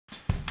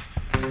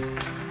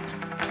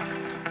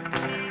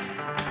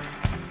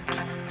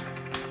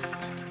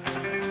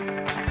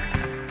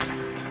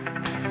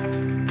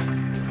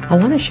I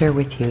want to share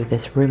with you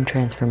this room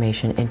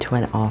transformation into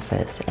an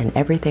office and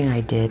everything I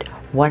did,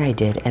 what I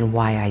did, and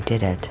why I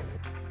did it.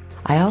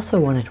 I also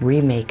want to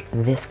remake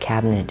this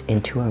cabinet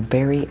into a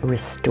very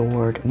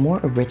restored, more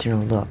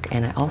original look,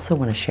 and I also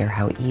want to share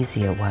how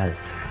easy it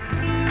was.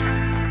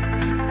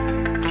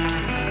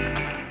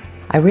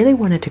 I really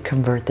wanted to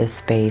convert this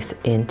space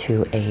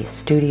into a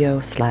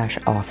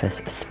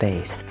studio/office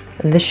space.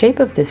 The shape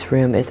of this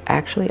room is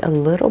actually a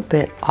little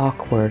bit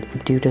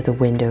awkward due to the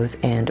windows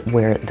and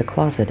where the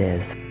closet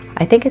is.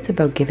 I think it's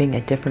about giving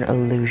a different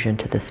illusion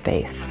to the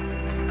space.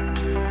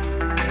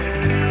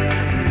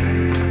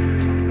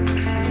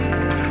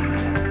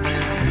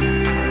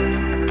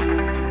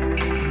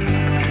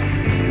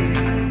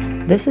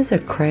 This is a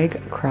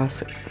Craig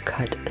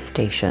cross-cut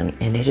station,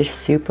 and it is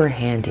super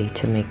handy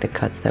to make the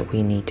cuts that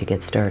we need to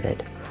get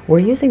started. We're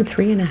using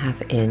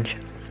 3.5-inch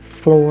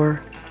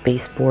floor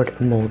baseboard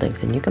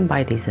moldings, and you can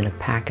buy these in a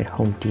pack at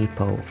Home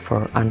Depot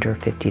for under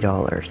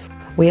 $50.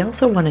 We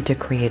also wanted to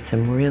create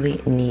some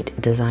really neat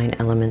design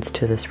elements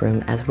to this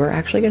room, as we're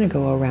actually going to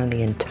go around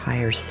the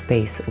entire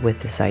space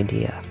with this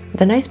idea.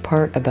 The nice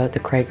part about the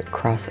Craig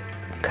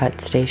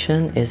cross-cut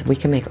station is we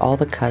can make all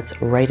the cuts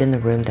right in the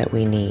room that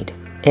we need.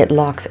 It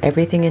locks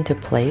everything into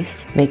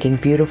place, making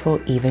beautiful,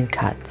 even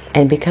cuts.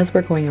 And because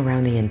we're going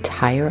around the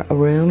entire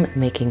room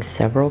making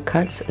several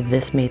cuts,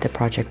 this made the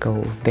project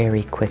go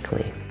very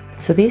quickly.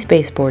 So these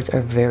baseboards are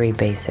very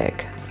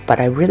basic, but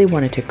I really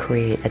wanted to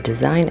create a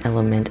design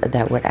element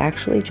that would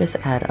actually just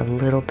add a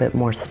little bit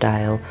more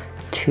style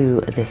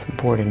to this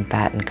Board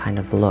Batten kind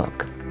of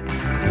look.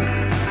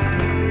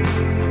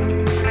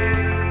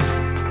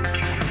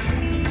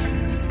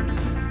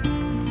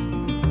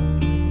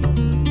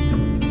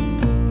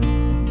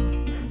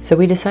 So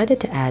we decided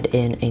to add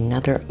in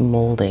another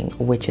molding,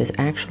 which is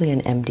actually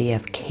an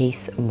MDF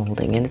case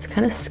molding, and it's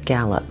kind of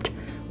scalloped.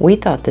 We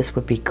thought this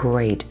would be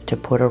great to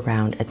put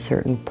around at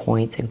certain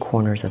points and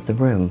corners of the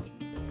room.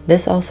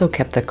 This also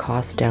kept the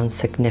cost down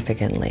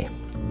significantly.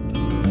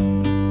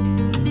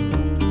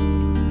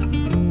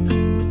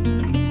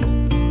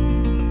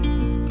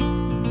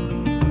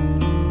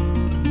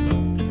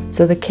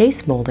 So the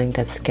case molding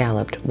that's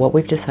scalloped, what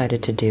we've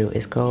decided to do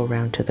is go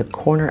around to the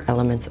corner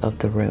elements of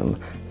the room.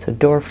 So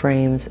door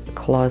frames,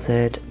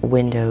 closet,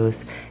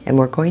 windows, and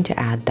we're going to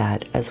add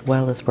that, as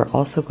well as we're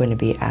also going to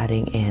be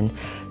adding in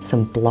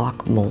some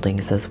block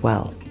moldings as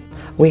well.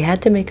 We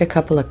had to make a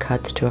couple of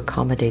cuts to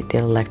accommodate the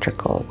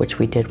electrical, which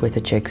we did with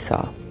a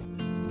jigsaw.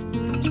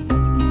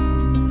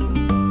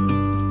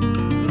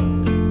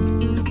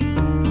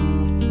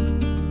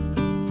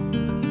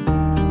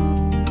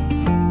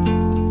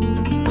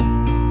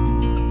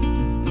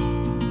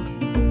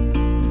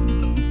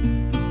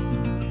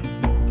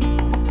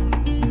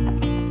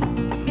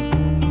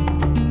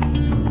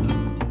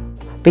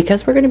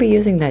 Because we're going to be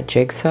using that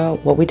jigsaw,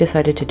 what we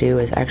decided to do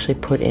is actually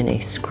put in a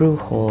screw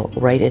hole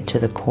right into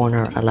the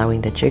corner,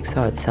 allowing the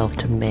jigsaw itself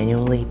to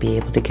manually be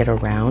able to get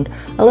around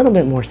a little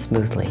bit more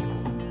smoothly.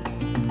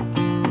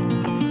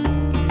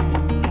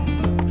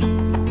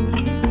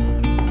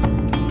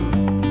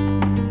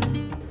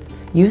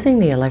 Using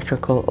the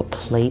electrical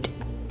plate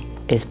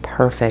is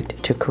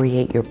perfect to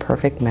create your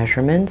perfect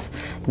measurements.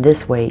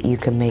 This way you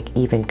can make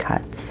even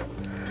cuts.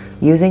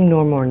 Using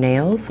normal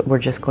nails, we're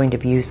just going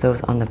to use those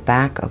on the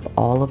back of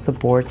all of the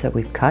boards that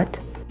we've cut.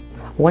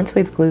 Once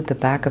we've glued the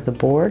back of the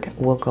board,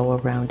 we'll go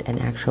around and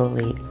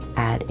actually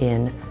add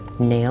in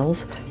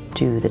nails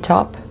to the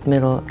top,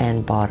 middle,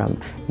 and bottom.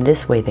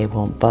 This way they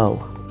won't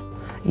bow.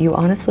 You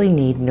honestly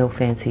need no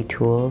fancy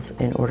tools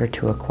in order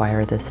to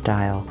acquire this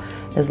style.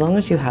 As long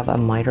as you have a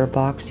miter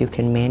box, you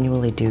can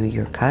manually do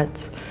your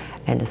cuts.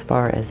 And as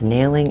far as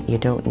nailing, you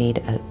don't need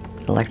an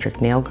electric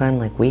nail gun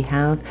like we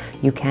have.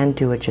 You can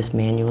do it just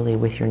manually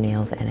with your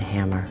nails and a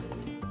hammer.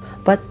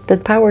 But the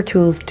power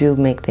tools do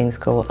make things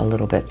go a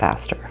little bit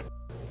faster.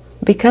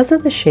 Because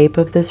of the shape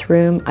of this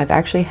room, I've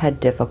actually had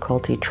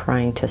difficulty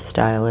trying to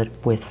style it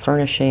with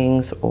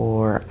furnishings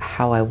or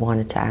how I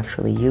wanted to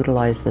actually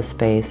utilize the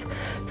space.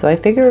 So I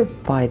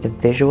figured by the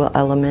visual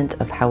element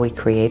of how we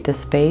create the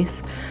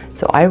space.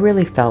 So I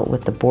really felt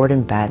with the Board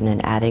Batten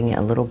and adding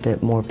a little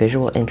bit more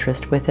visual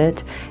interest with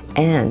it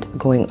and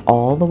going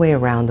all the way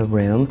around the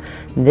room,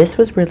 this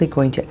was really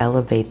going to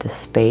elevate the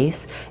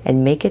space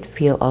and make it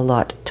feel a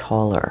lot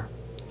taller.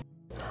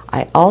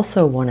 I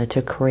also wanted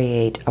to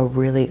create a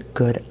really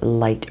good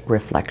light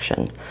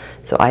reflection.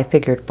 So I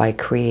figured by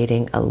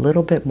creating a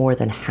little bit more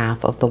than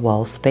half of the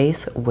wall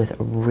space with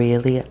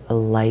really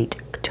light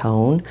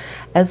tone,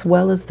 as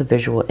well as the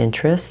visual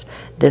interest,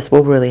 this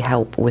will really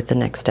help with the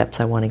next steps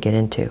I want to get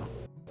into.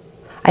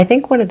 I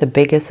think one of the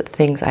biggest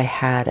things I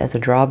had as a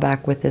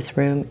drawback with this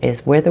room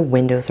is where the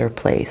windows are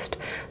placed.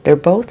 They're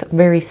both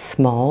very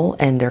small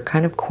and they're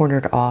kind of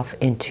cornered off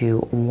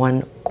into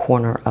one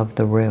corner of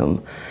the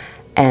room.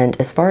 And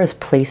as far as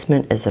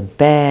placement as a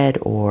bed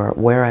or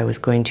where I was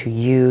going to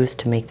use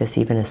to make this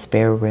even a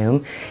spare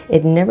room,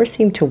 it never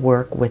seemed to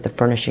work with the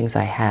furnishings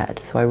I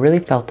had. So I really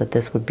felt that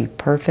this would be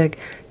perfect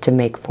to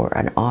make for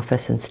an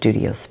office and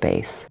studio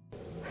space.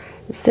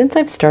 Since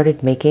I've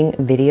started making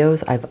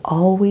videos, I've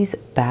always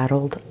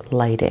battled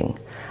lighting.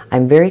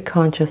 I'm very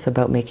conscious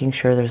about making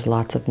sure there's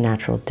lots of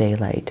natural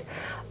daylight.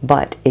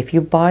 But if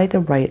you buy the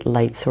right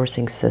light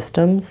sourcing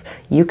systems,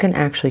 you can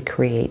actually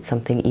create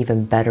something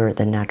even better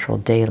than natural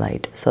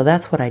daylight. So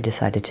that's what I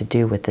decided to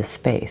do with this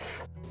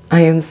space.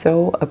 I am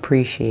so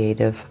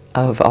appreciative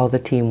of all the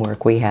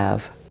teamwork we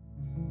have.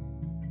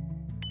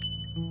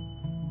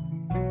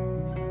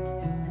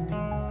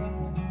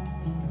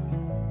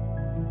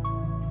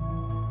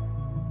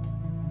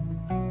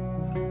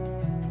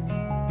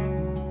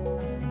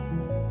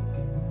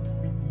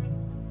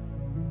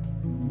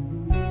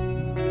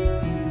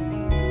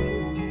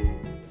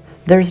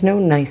 There's no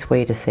nice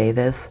way to say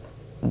this,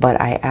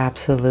 but I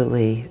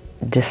absolutely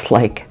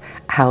dislike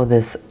how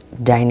this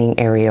dining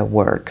area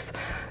works.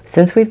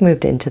 Since we've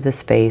moved into the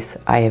space,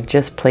 I have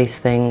just placed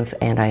things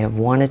and I have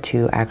wanted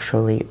to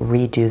actually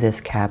redo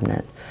this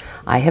cabinet.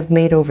 I have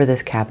made over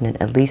this cabinet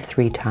at least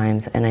 3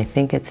 times and I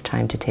think it's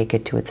time to take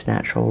it to its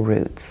natural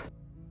roots.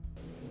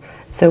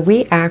 So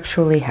we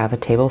actually have a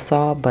table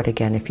saw, but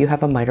again, if you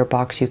have a miter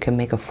box, you can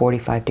make a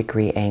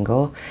 45-degree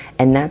angle,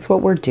 and that's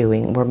what we're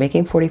doing. We're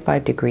making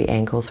 45-degree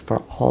angles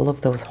for all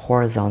of those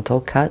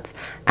horizontal cuts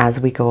as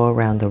we go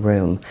around the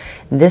room.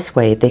 This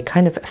way, they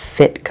kind of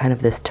fit kind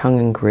of this tongue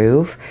and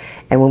groove,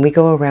 and when we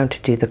go around to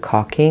do the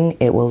caulking,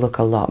 it will look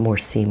a lot more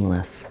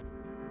seamless.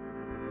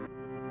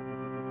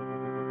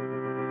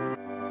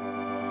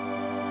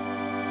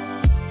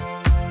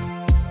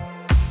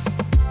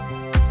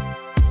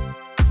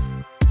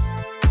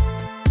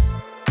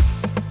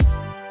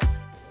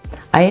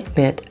 I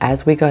admit,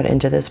 as we got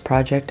into this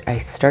project, I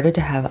started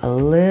to have a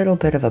little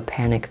bit of a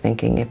panic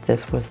thinking if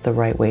this was the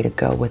right way to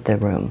go with the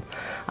room.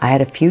 I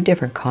had a few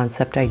different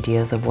concept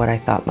ideas of what I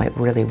thought might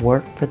really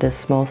work for this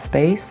small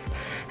space,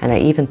 and I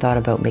even thought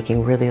about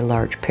making really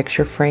large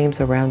picture frames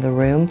around the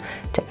room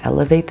to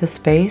elevate the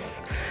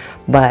space.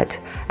 But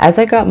as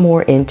I got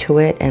more into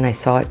it and I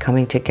saw it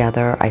coming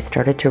together, I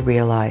started to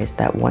realize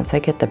that once I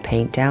get the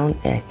paint down,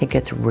 I think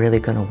it's really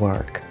going to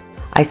work.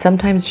 I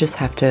sometimes just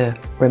have to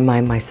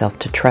remind myself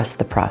to trust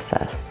the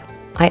process.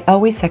 I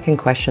always second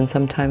question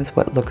sometimes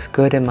what looks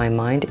good in my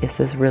mind. Is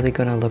this really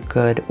going to look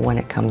good when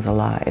it comes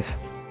alive?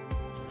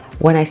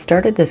 When I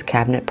started this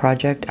cabinet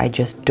project, I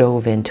just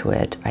dove into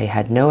it. I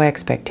had no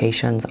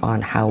expectations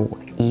on how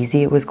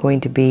easy it was going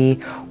to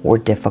be or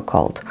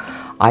difficult.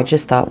 I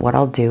just thought what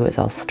I'll do is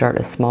I'll start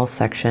a small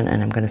section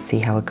and I'm going to see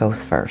how it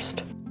goes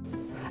first.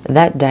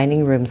 That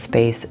dining room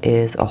space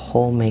is a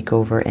whole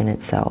makeover in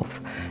itself.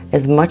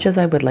 As much as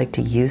I would like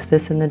to use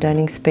this in the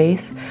dining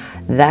space,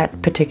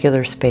 that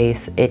particular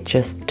space, it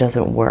just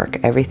doesn't work.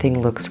 Everything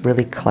looks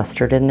really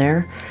clustered in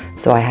there,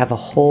 so I have a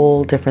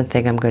whole different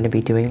thing I'm going to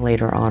be doing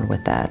later on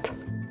with that.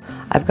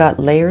 I've got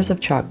layers of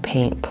chalk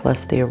paint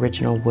plus the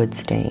original wood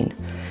stain.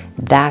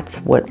 That's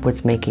what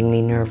was making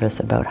me nervous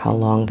about how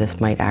long this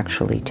might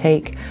actually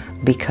take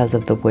because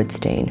of the wood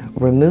stain.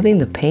 Removing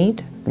the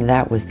paint,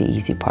 that was the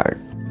easy part.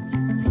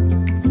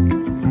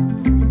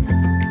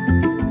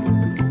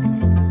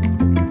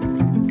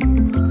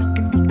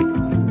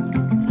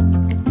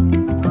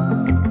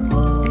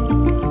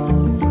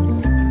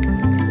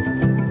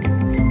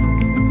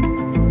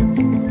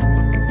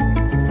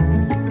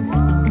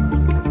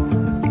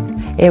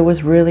 It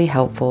was really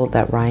helpful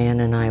that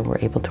Ryan and I were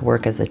able to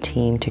work as a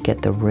team to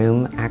get the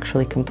room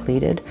actually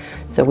completed.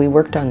 So we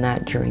worked on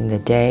that during the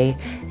day,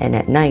 and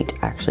at night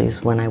actually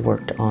is when I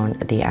worked on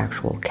the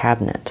actual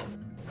cabinet.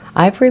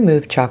 I've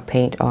removed chalk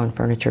paint on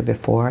furniture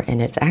before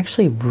and it's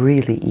actually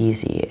really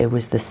easy. It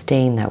was the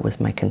stain that was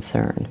my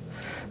concern.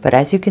 But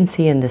as you can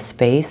see in this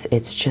space,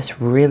 it's just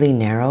really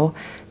narrow.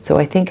 So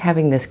I think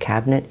having this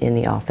cabinet in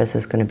the office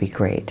is going to be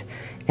great.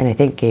 And I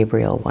think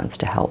Gabriel wants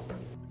to help.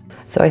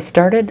 So I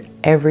started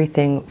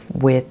everything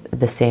with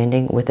the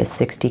sanding with a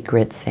 60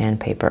 grit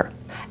sandpaper.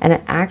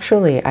 And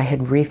actually I had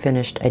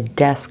refinished a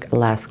desk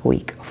last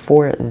week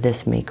for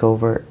this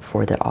makeover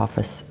for the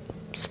office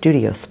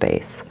studio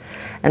space.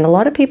 And a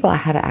lot of people I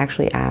had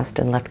actually asked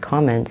and left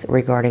comments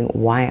regarding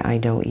why I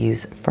don't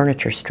use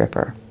furniture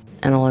stripper.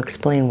 And I'll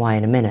explain why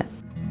in a minute.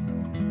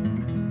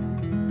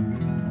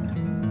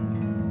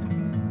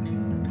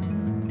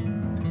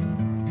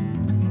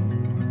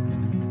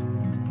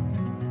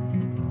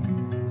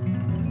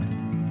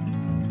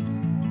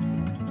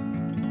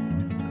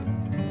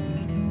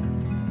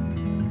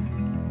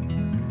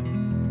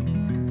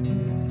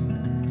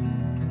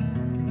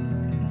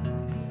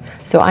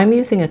 So I'm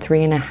using a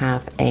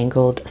 3.5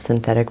 angled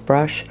synthetic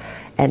brush,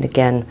 and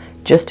again,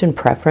 just in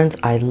preference,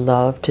 I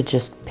love to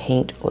just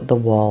paint the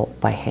wall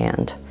by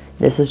hand.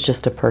 This is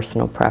just a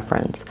personal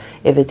preference.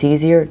 If it's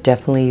easier,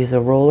 definitely use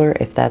a roller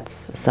if that's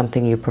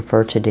something you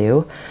prefer to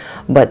do.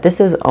 But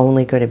this is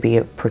only going to be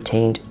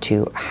pertained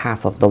to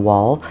half of the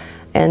wall.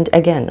 And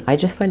again, I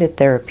just find it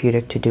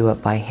therapeutic to do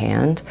it by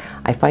hand.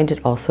 I find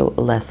it also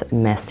less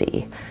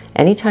messy.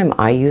 Anytime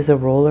I use a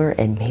roller,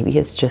 and maybe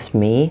it's just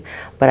me,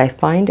 but I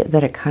find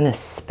that it kind of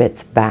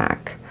spits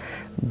back.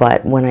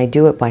 But when I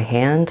do it by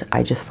hand,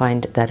 I just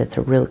find that it's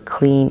a real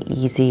clean,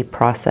 easy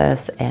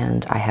process,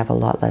 and I have a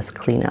lot less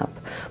cleanup.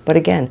 But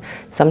again,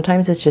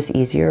 sometimes it's just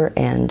easier,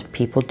 and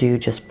people do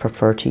just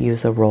prefer to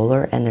use a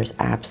roller, and there's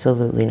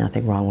absolutely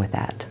nothing wrong with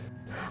that.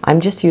 I'm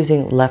just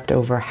using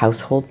leftover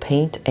household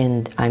paint,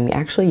 and I'm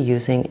actually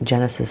using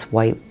Genesis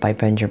White by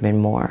Benjamin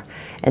Moore.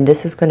 And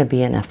this is going to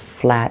be in a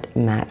flat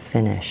matte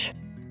finish.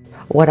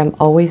 What I'm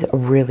always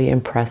really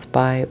impressed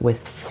by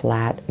with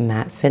flat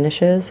matte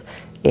finishes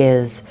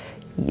is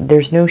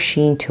there's no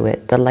sheen to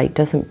it. The light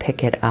doesn't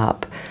pick it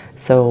up.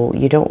 So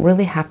you don't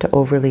really have to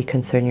overly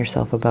concern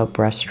yourself about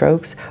brush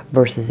strokes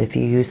versus if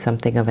you use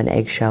something of an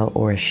eggshell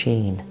or a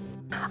sheen.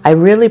 I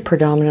really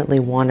predominantly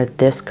wanted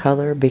this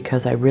color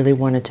because I really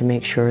wanted to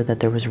make sure that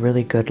there was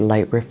really good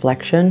light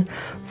reflection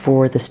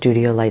for the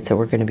studio lights that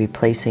we're going to be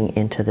placing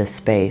into this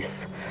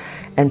space.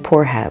 And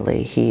poor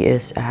Hadley, he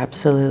is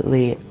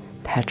absolutely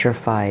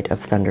petrified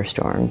of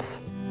thunderstorms.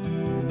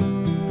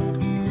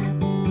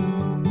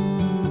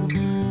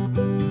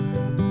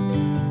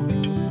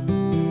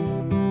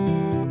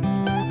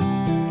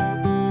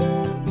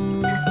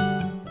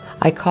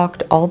 I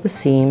caulked all the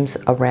seams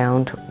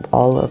around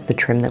all of the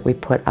trim that we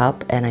put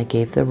up, and I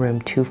gave the room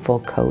 2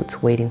 full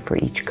coats, waiting for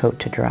each coat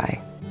to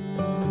dry.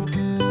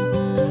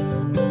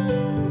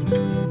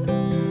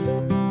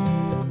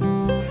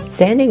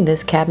 Sanding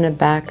this cabinet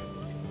back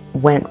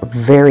went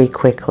very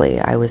quickly.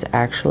 I was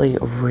actually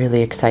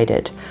really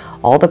excited.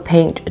 All the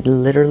paint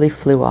literally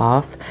flew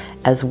off,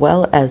 as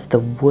well as the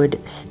wood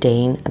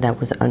stain that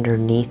was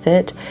underneath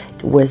it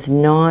was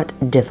not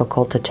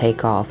difficult to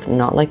take off,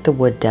 not like the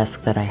wood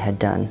desk that I had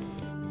done.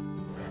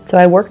 So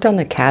I worked on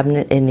the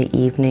cabinet in the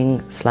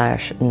evening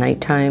 /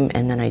 nighttime,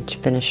 and then I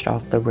finished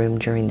off the room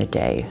during the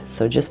day.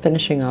 So just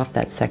finishing off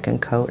that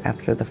second coat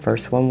after the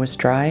first one was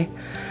dry,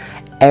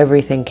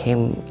 everything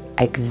came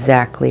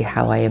exactly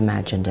how I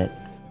imagined it.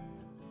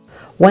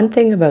 One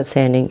thing about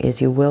sanding is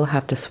you will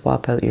have to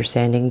swap out your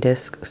sanding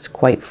discs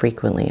quite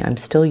frequently. I'm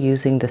still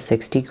using the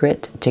 60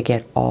 grit to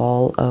get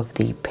all of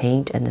the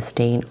paint and the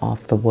stain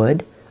off the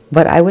wood.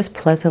 But I was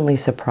pleasantly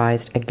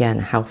surprised again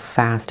how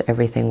fast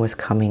everything was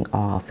coming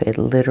off. It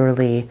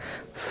literally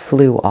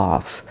flew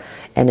off,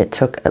 and it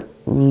took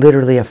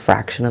literally a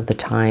fraction of the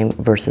time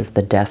versus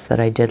the desk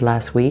that I did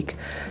last week.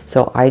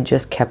 So I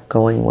just kept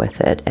going with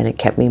it, and it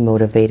kept me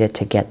motivated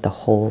to get the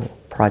whole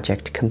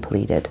project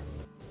completed.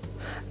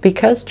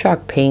 Because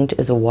chalk paint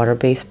is a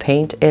water-based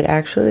paint, it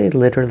actually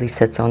literally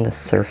sits on the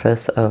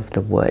surface of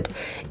the wood.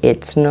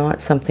 It's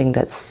not something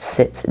that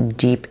sits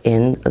deep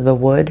in the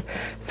wood,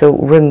 so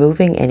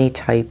removing any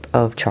type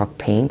of chalk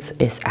paints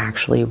is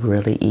actually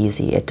really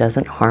easy. It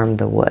doesn't harm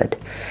the wood.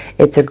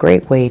 It's a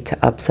great way to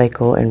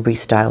upcycle and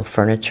restyle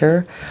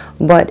furniture,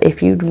 but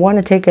if you want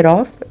to take it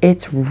off,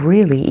 it's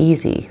really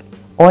easy.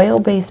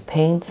 Oil-based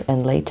paints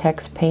and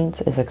latex paints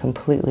is a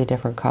completely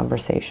different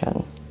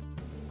conversation.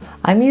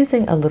 I'm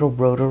using a little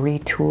rotary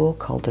tool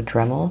called a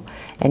Dremel,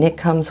 and it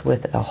comes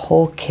with a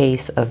whole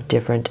case of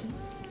different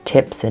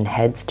tips and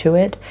heads to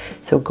it.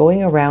 So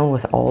going around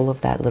with all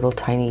of that little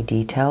tiny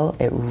detail,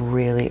 it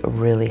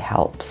really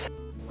helps.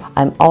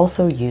 I'm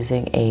also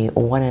using a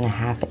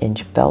 1.5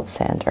 inch belt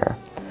sander.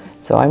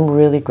 So I'm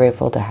really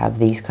grateful to have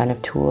these kind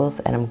of tools,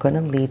 and I'm going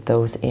to leave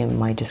those in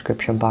my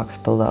description box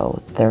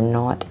below. They're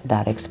not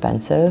that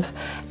expensive,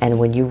 and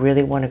when you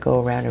really want to go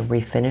around and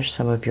refinish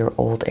some of your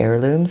old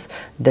heirlooms,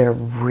 they're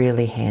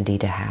really handy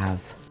to have.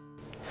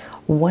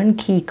 One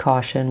key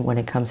caution when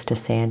it comes to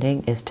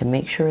sanding is to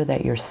make sure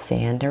that your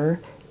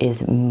sander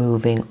is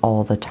moving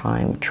all the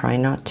time. Try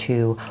not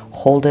to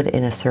hold it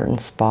in a certain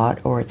spot,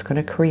 or it's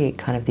going to create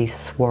kind of these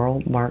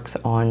swirl marks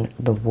on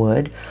the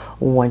wood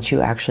once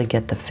you actually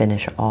get the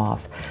finish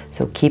off.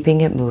 So keeping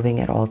it moving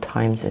at all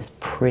times is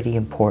pretty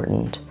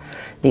important.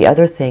 The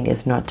other thing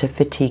is not to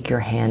fatigue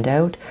your hand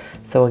out.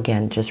 So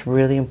again, just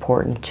really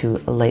important to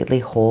lightly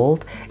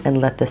hold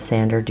and let the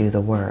sander do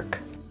the work.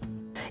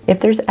 If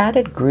there's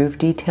added groove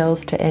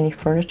details to any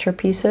furniture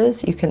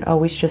pieces, you can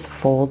always just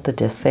fold the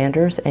disc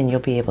sanders and you'll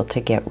be able to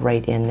get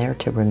right in there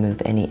to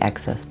remove any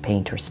excess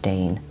paint or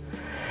stain.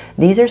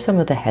 These are some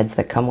of the heads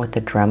that come with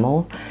the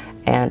Dremel,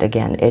 and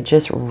again, it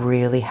just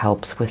really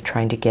helps with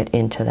trying to get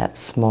into that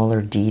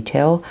smaller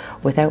detail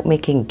without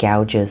making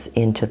gouges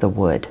into the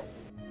wood.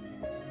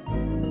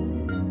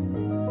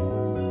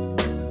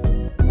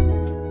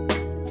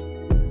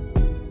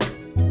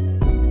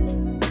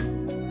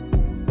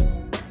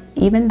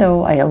 Even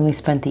though I only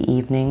spent the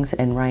evenings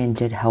and Ryan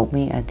did help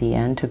me at the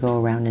end to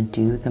go around and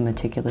do the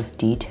meticulous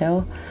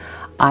detail,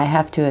 I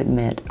have to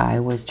admit I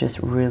was just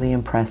really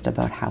impressed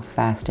about how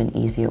fast and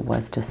easy it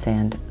was to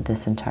sand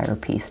this entire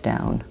piece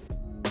down.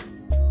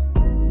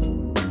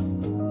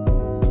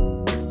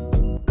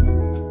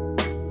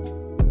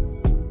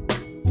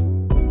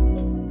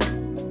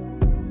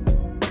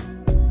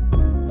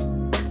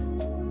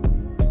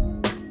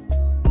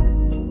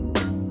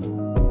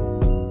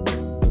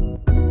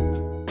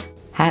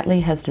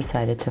 Atlee has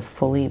decided to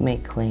fully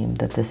make claim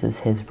that this is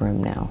his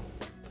room now.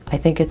 I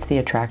think it's the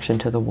attraction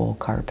to the wool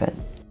carpet.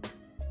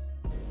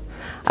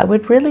 I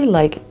would really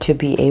like to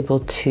be able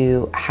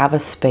to have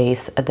a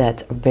space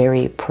that's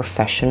very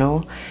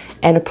professional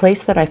and a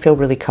place that I feel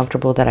really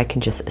comfortable that I can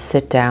just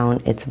sit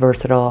down. It's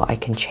versatile. I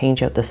can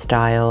change out the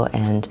style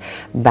and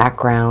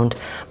background,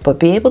 but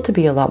be able to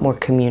be a lot more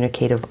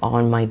communicative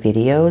on my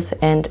videos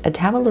and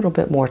have a little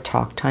bit more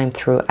talk time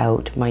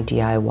throughout my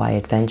DIY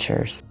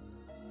adventures.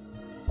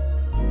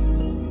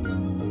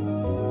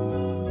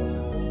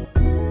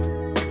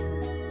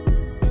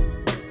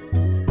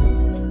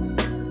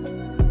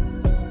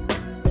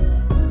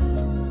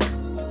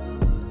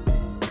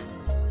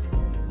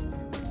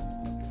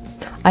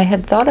 I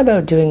had thought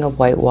about doing a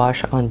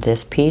whitewash on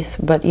this piece,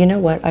 but you know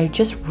what? I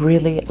just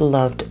really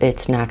loved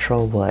its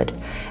natural wood,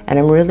 and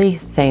I'm really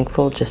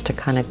thankful just to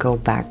kind of go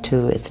back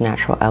to its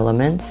natural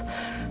elements.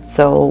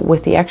 So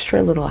with the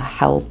extra little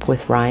help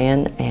with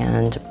Ryan,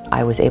 and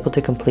I was able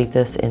to complete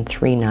this in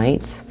 3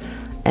 nights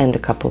and a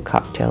couple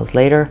cocktails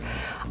later,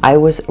 I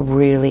was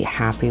really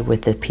happy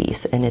with the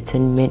piece, and it's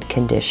in mint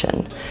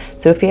condition.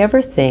 So if you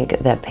ever think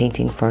that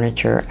painting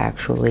furniture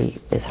actually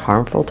is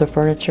harmful to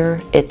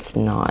furniture, it's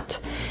not.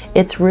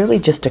 It's really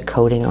just a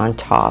coating on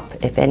top.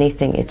 If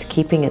anything, it's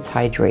keeping its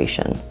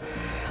hydration.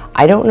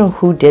 I don't know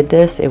who did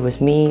this, it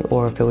was me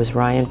or if it was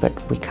Ryan,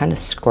 but we kind of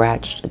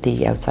scratched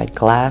the outside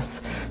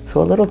glass.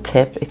 So a little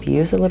tip, if you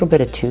use a little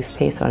bit of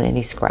toothpaste on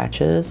any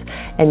scratches,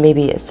 and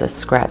maybe it's a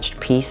scratched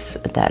piece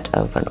that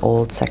of an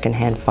old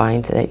secondhand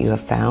find that you have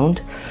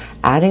found,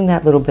 adding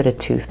that little bit of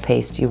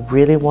toothpaste, you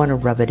really want to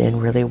rub it in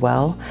really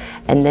well,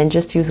 and then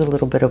just use a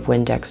little bit of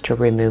Windex to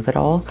remove it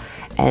all,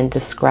 and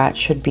the scratch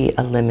should be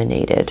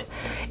eliminated.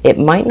 It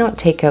might not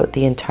take out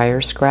the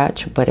entire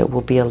scratch, but it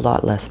will be a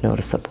lot less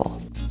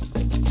noticeable.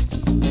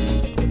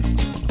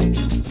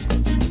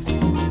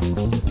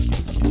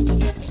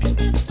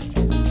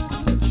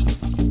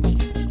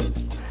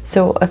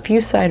 So a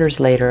few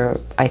ciders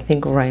later, I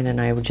think Ryan and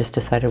I just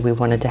decided we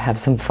wanted to have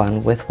some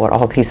fun with what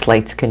all these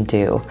lights can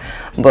do.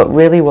 But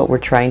really what we're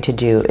trying to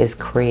do is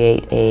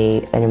create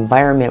an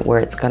environment where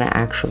it's going to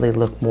actually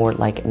look more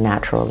like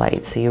natural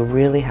light. So you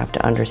really have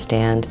to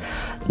understand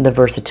the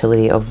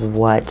versatility of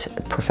what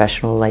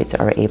professional lights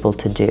are able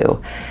to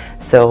do.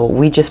 So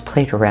we just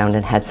played around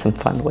and had some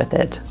fun with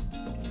it.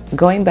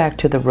 Going back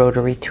to the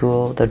rotary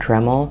tool, the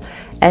Dremel,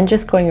 and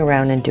just going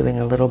around and doing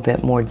a little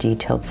bit more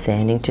detailed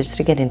sanding just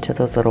to get into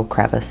those little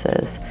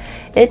crevices.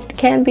 It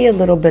can be a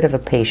little bit of a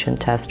patient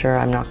tester,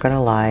 I'm not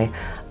gonna lie,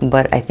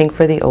 but I think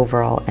for the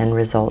overall end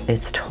result,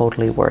 it's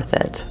totally worth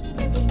it.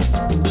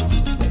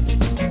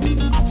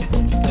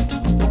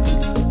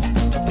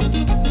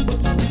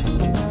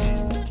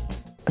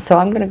 So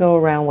I'm gonna go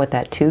around with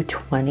that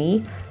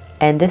 220.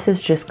 And this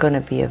is just going to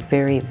be a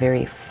very,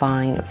 very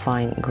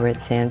fine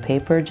grit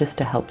sandpaper just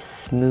to help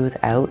smooth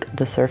out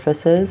the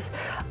surfaces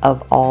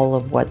of all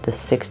of what the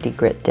 60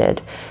 grit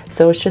did.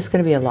 So it's just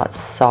going to be a lot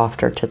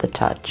softer to the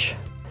touch.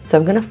 So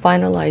I'm going to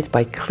finalize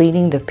by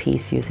cleaning the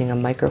piece using a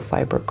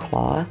microfiber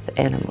cloth,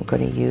 and I'm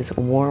going to use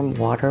warm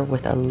water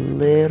with a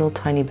little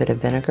tiny bit of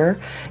vinegar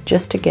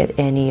just to get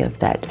any of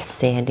that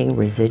sanding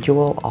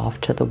residual off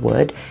to the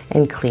wood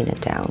and clean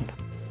it down.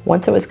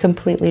 Once it was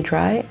completely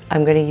dry,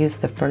 I'm going to use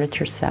the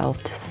furniture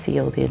salve to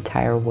seal the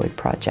entire wood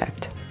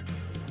project.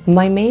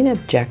 My main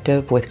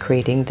objective with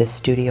creating this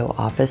studio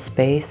office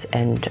space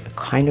and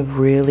kind of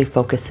really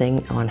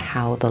focusing on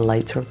how the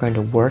lights were going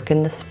to work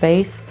in the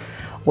space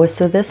was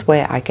so this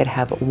way I could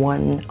have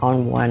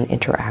one-on-one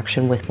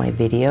interaction with my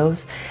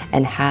videos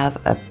and have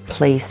a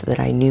place that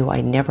I knew I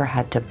never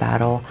had to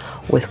battle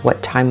with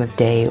what time of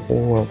day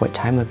or what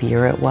time of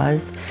year it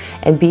was,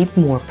 and be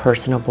more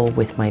personable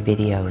with my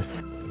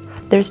videos.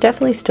 There's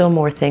definitely still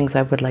more things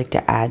I would like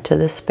to add to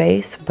this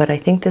space, but I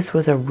think this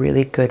was a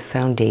really good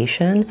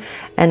foundation,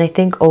 and I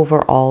think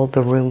overall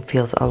the room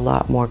feels a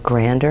lot more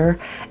grander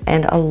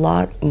and a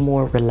lot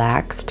more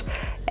relaxed,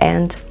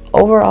 and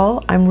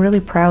overall I'm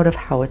really proud of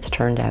how it's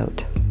turned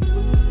out.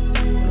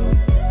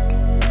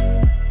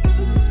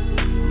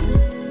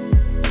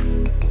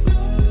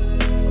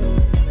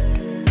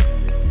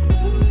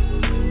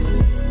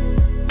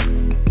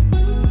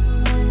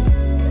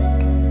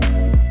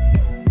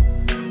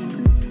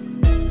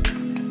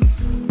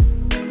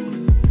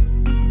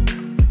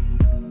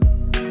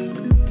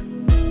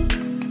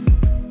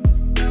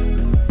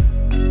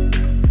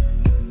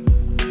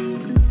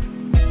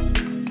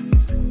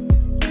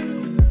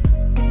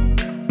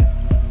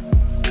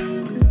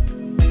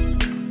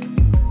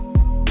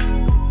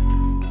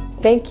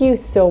 Thank you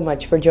so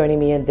much for joining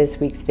me in this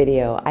week's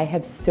video. I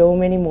have so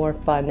many more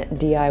fun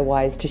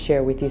DIYs to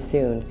share with you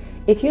soon.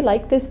 If you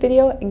like this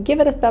video, give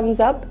it a thumbs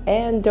up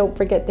and don't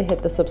forget to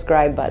hit the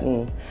subscribe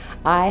button.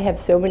 I have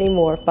so many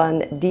more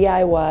fun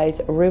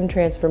DIYs, room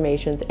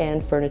transformations,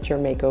 and furniture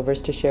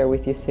makeovers to share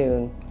with you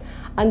soon.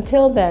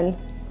 Until then,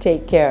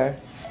 take care.